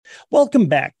Welcome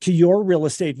back to Your Real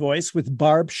Estate Voice with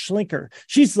Barb Schlinker.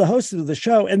 She's the host of the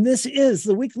show, and this is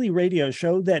the weekly radio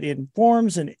show that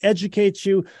informs and educates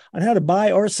you on how to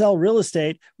buy or sell real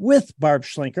estate with Barb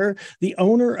Schlinker, the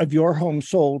owner of Your Home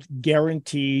Sold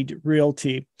Guaranteed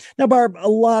Realty. Now, Barb, a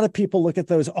lot of people look at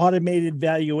those automated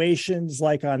valuations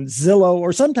like on Zillow,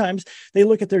 or sometimes they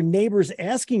look at their neighbor's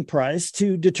asking price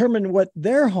to determine what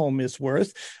their home is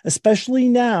worth, especially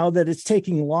now that it's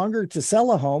taking longer to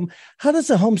sell a home. How does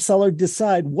a home seller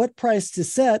decide what price to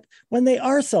set when they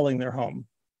are selling their home?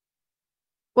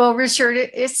 Well, Richard,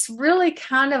 it's really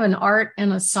kind of an art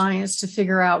and a science to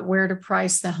figure out where to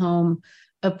price the home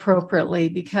appropriately,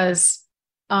 because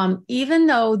even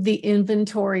though the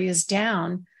inventory is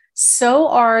down, so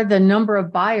are the number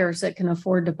of buyers that can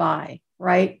afford to buy,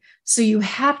 right? So you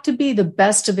have to be the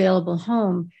best available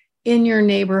home in your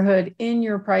neighborhood, in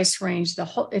your price range.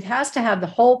 It has to have the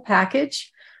whole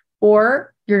package,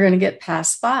 or you're going to get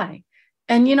passed by.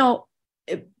 And,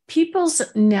 people's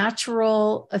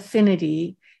natural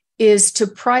affinity is to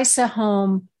price a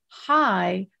home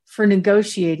high for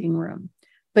negotiating room.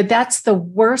 But that's the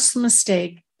worst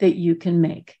mistake that you can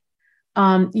make.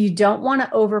 You don't want to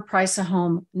overprice a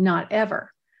home, not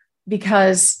ever,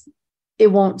 because it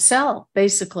won't sell,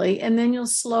 basically. And then you'll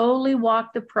slowly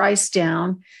walk the price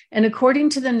down. And according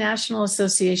to the National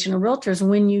Association of Realtors,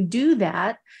 when you do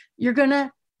that, you're going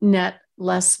to net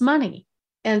less money.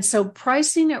 And so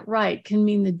pricing it right can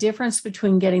mean the difference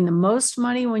between getting the most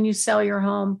money when you sell your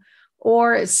home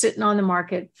or it's sitting on the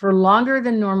market for longer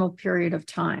than normal period of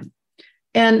time.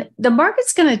 And the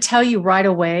market's going to tell you right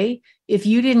away if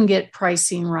you didn't get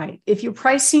pricing right. If you're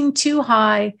pricing too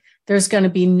high, there's going to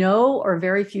be no or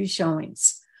very few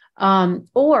showings.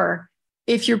 Or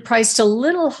if you're priced a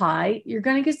little high, you're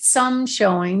going to get some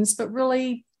showings, but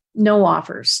really no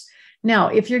offers. Now,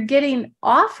 if you're getting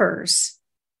offers,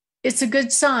 it's a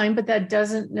good sign, but that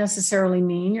doesn't necessarily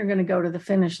mean you're going to go to the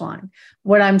finish line.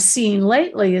 What I'm seeing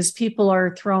lately is people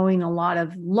are throwing a lot of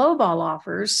lowball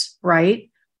offers,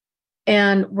 right?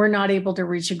 And we're not able to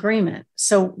reach agreement.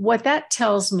 So what that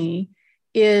tells me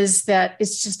is that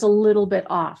it's just a little bit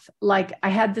off. Like I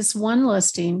had this one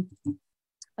listing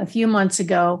a few months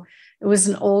ago. It was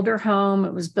an older home.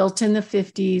 It was built in the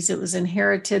 50s. It was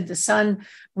inherited. The son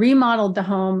remodeled the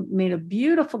home, made a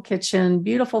beautiful kitchen,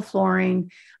 beautiful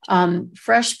flooring,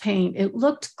 fresh paint. It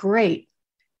looked great,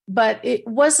 but it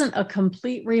wasn't a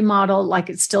complete remodel.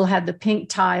 Like it still had the pink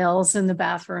tiles in the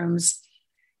bathrooms.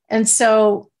 And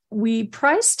so we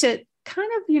priced it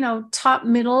kind of, top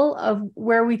middle of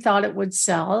where we thought it would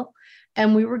sell.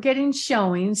 And we were getting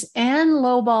showings and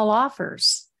lowball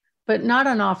offers, but not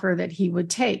an offer that he would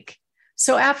take.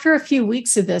 So after a few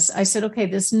weeks of this, I said, okay,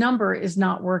 this number is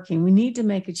not working. We need to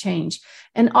make a change.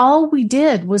 And all we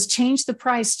did was change the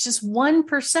price just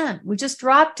 1%. We just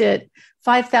dropped it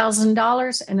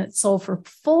 $5,000 and it sold for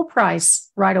full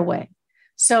price right away.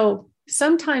 So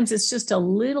sometimes it's just a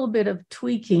little bit of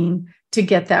tweaking to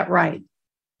get that right.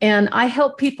 And I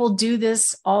help people do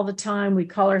this all the time. We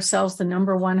call ourselves the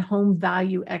 #1 home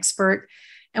value expert.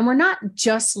 And we're not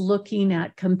just looking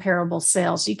at comparable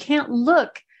sales. You can't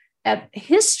look at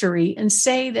history and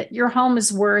say that your home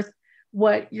is worth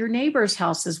what your neighbor's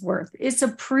house is worth. It's a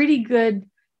pretty good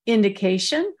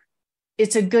indication.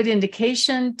 It's a good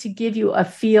indication to give you a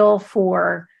feel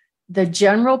for the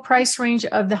general price range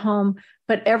of the home,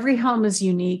 but every home is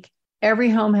unique. Every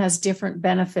home has different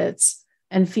benefits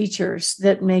and features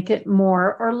that make it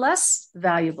more or less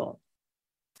valuable.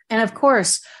 And of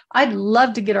course, I'd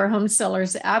love to get our home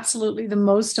sellers absolutely the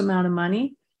most amount of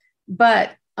money, but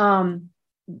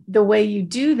the way you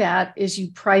do that is you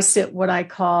price it what I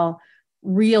call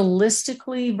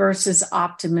realistically versus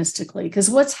optimistically. Because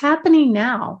what's happening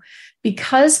now,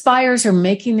 because buyers are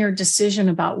making their decision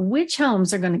about which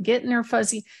homes are going to get in their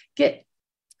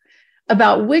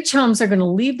which homes are going to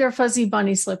leave their fuzzy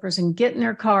bunny slippers and get in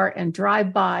their car and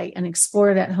drive by and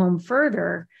explore that home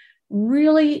further,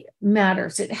 really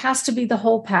matters. It has to be the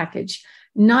whole package,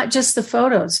 not just the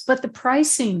photos, but the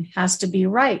pricing has to be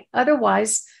right.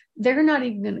 Otherwise, they're not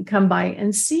even going to come by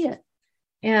and see it.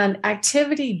 And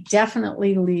activity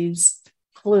definitely leaves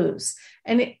clues.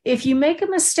 And if you make a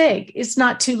mistake, it's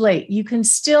not too late. You can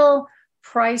still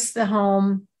price the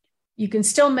home. You can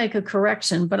still make a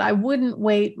correction, but I wouldn't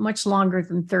wait much longer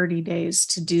than 30 days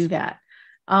to do that.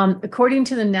 According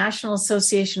to the National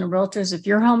Association of Realtors, if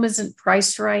your home isn't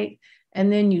priced right, and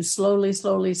then you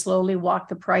slowly walk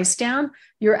the price down,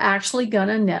 you're actually going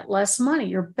to net less money.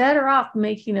 You're better off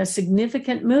making a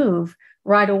significant move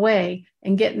right away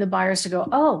and getting the buyers to go,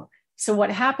 oh, so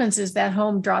what happens is that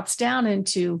home drops down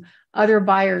into other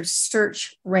buyers'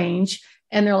 search range,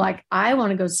 And they're like, I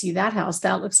want to go see that house.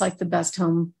 That looks like the best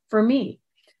home for me.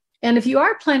 And if you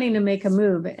are planning to make a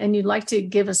move and you'd like to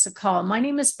give us a call, my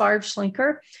name is Barb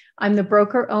Schlinker. I'm the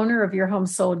broker owner of Your Home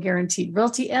Sold Guaranteed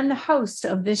Realty and the host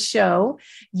of this show,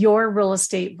 Your Real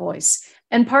Estate Voice.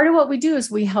 And part of what we do is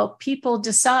we help people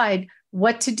decide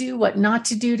what to do, what not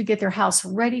to do to get their house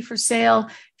ready for sale.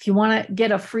 If you want to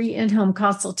get a free in-home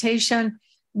consultation,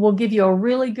 we'll give you a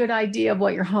really good idea of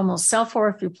what your home will sell for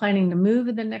if you're planning to move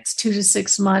in the next 2 to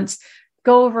 6 months.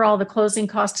 Go over all the closing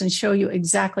costs and show you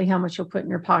exactly how much you'll put in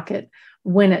your pocket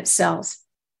when it sells.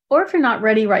 Or if you're not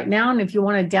ready right now, and if you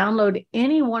want to download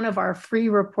any one of our free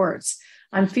reports,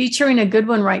 I'm featuring a good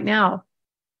one right now.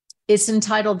 It's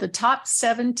entitled The Top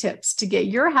 7 Tips to Get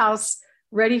Your House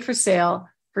Ready for Sale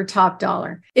for Top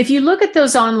Dollar. If you look at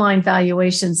those online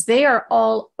valuations, they are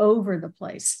all over the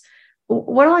place.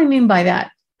 What do I mean by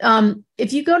that?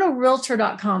 If you go to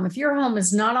realtor.com, if your home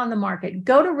is not on the market,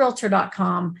 go to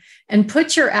realtor.com and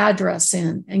put your address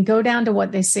in and go down to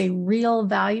what they say real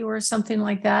value or something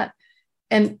like that.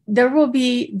 And there will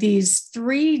be these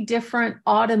 3 different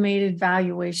automated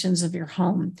valuations of your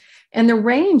home. And the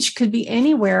range could be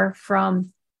anywhere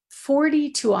from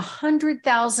 $40,000 to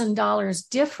 $100,000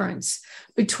 difference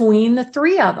between the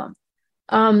 3 of them.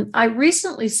 I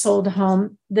recently sold a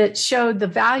home that showed the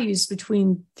values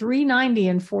between $390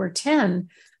 and $410,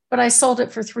 but I sold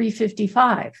it for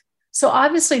 $355. So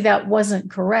obviously that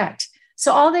wasn't correct.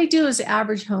 So all they do is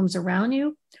average homes around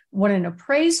you. What an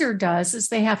appraiser does is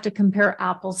they have to compare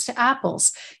apples to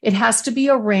apples. It has to be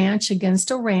a ranch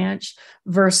against a ranch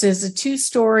versus a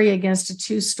 2-story against a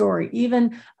 2-story,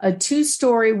 even a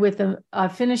 2-story with a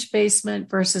finished basement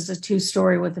versus a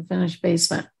 2-story with a finished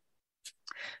basement.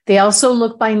 They also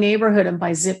look by neighborhood and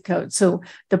by zip code. So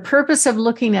the purpose of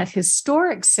looking at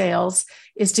historic sales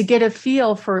is to get a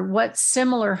feel for what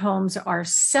similar homes are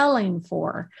selling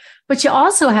for. But you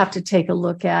also have to take a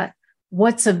look at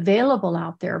what's available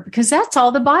out there, because that's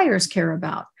all the buyers care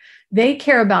about. They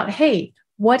care about, hey,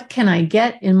 what can I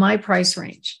get in my price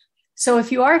range? So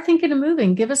if you are thinking of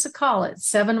moving, give us a call at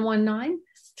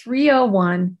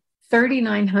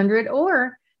 719-301-3900,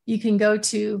 or you can go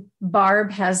to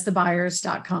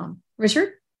barbhasthebuyers.com.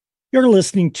 Richard? You're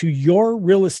listening to Your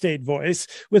Real Estate Voice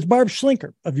with Barb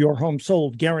Schlinker of Your Home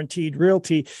Sold Guaranteed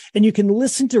Realty. And you can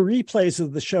listen to replays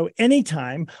of the show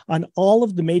anytime on all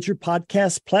of the major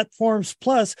podcast platforms,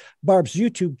 plus Barb's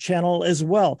YouTube channel as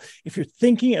well. If you're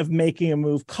thinking of making a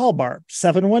move, call Barb,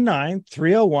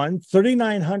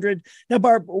 719-301-3900. Now,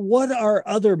 Barb, what are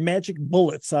other magic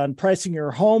bullets on pricing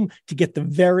your home to get the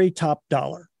very top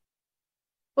dollar?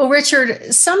 Well,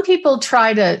 Richard, some people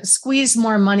try to squeeze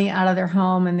more money out of their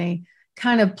home, and they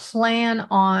kind of plan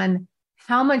on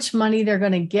how much money they're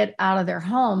going to get out of their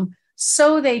home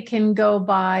so they can go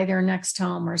buy their next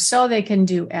home or so they can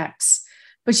do X.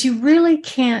 But you really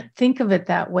can't think of it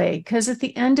that way, because at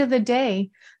the end of the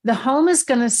day, the home is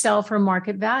going to sell for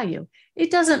market value.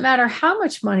 It doesn't matter how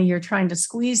much money you're trying to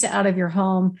squeeze out of your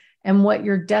home and what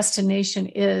your destination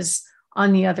is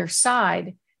on the other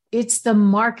side. It's the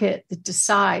market that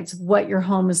decides what your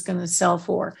home is going to sell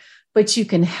for. But you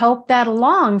can help that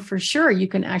along for sure. You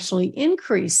can actually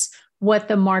increase what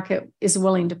the market is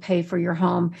willing to pay for your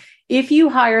home if you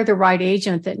hire the right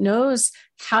agent that knows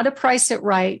how to price it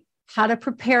right, how to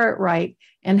prepare it right,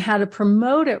 and how to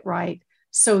promote it right,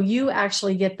 so you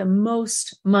actually get the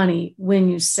most money when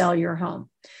you sell your home.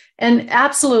 And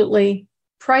absolutely,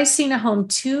 pricing a home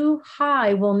too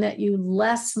high will net you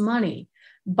less money.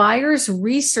 Buyers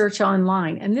research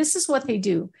online, and this is what they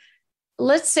do.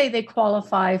 Let's say they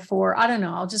qualify for, I don't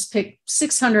know, I'll just pick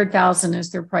 600,000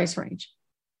 as their price range.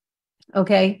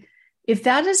 Okay. If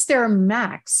that is their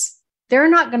max, they're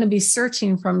not going to be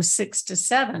searching from 6 to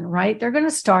 7, right? They're going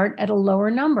to start at a lower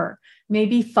number,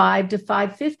 maybe 5 to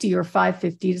 550 or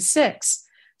 550 to 6.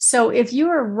 So if you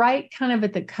are right kind of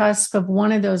at the cusp of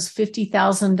one of those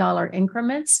 $50,000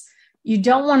 increments, you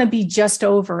don't want to be just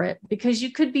over it, because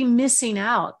you could be missing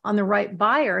out on the right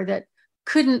buyer that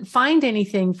couldn't find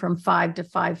anything from 5 to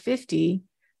 550.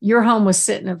 Your home was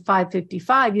sitting at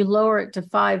 555. You lower it to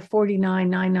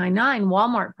 549,999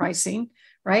 Walmart pricing,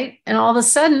 right? And all of a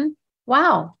sudden,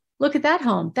 wow, look at that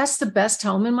home. That's the best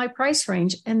home in my price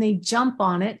range. And they jump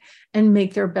on it and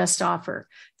make their best offer.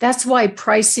 That's why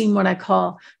pricing, what I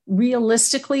call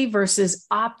realistically versus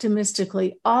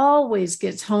optimistically, always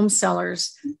gets home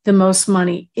sellers the most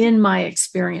money in my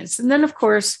experience. And then, of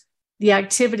course, the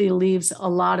activity leaves a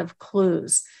lot of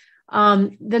clues.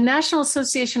 The National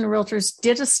Association of Realtors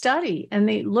did a study, and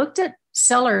they looked at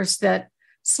sellers that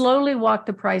slowly walked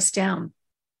the price down.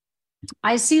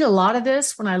 I see a lot of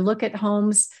this when I look at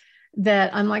homes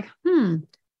that I'm like,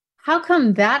 how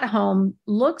come that home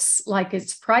looks like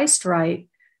it's priced right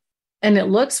and it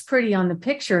looks pretty on the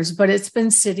pictures, but it's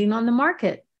been sitting on the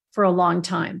market for a long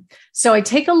time? So I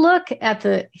take a look at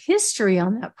the history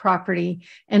on that property,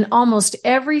 and almost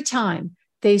every time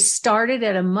they started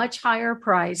at a much higher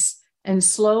price and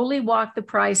slowly walked the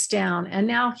price down. And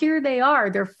now here they are,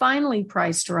 they're finally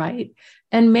priced right,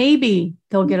 and maybe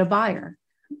they'll get a buyer.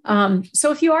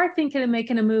 So if you are thinking of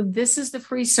making a move, this is the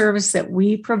free service that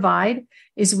we provide.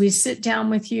 Is we sit down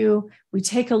with you, we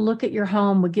take a look at your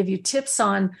home, we give you tips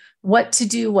on what to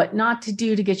do, what not to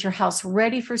do to get your house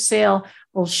ready for sale.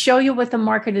 We'll show you what the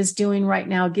market is doing right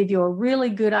now, give you a really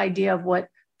good idea of what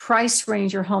price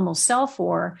range your home will sell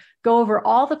for, go over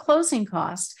all the closing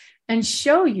costs, and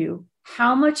show you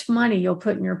how much money you'll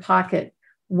put in your pocket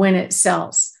when it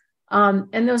sells.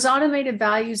 And those automated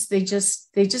values, they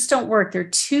just don't work. They're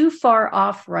too far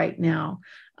off right now.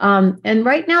 And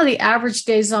right now, the average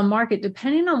days on market,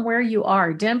 depending on where you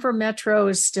are, Denver Metro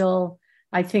is still,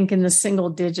 I think, in the single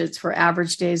digits for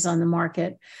average days on the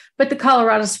market. But the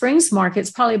Colorado Springs market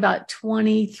is probably about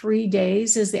 23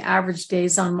 days is the average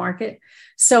days on market.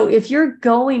 So if you're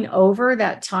going over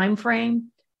that time frame,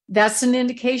 that's an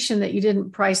indication that you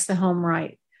didn't price the home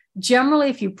right. Generally,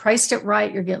 if you priced it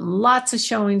right, you're getting lots of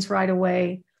showings right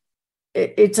away.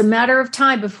 It's a matter of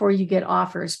time before you get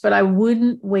offers, but I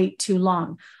wouldn't wait too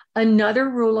long. Another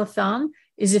rule of thumb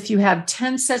is if you have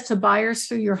 10 sets of buyers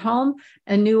through your home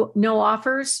and no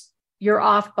offers, you're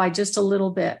off by just a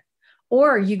little bit.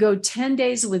 Or you go 10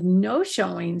 days with no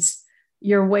showings,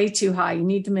 you're way too high. You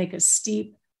need to make a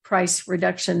steep price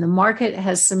reduction. The market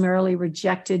has summarily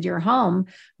rejected your home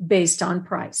based on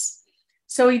price.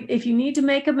 So if you need to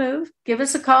make a move, give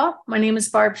us a call. My name is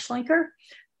Barb Schlinker,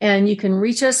 and you can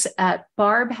reach us at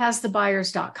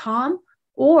barbhasthebuyers.com,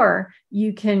 or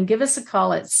you can give us a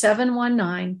call at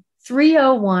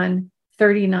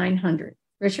 719-301-3900.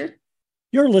 Richard?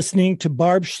 You're listening to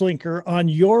Barb Schlinker on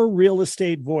Your Real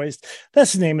Estate Voice.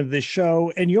 That's the name of this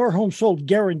show, and Your Home Sold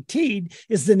Guaranteed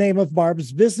is the name of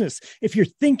Barb's business. If you're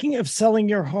thinking of selling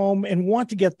your home and want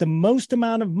to get the most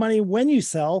amount of money when you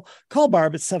sell, call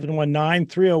Barb at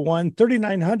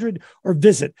 719-301-3900 or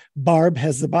visit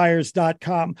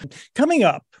barbhasthebuyers.com. Coming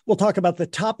up, we'll talk about the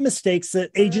top mistakes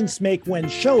that agents make when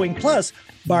showing, plus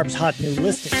Barb's hot new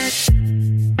listing.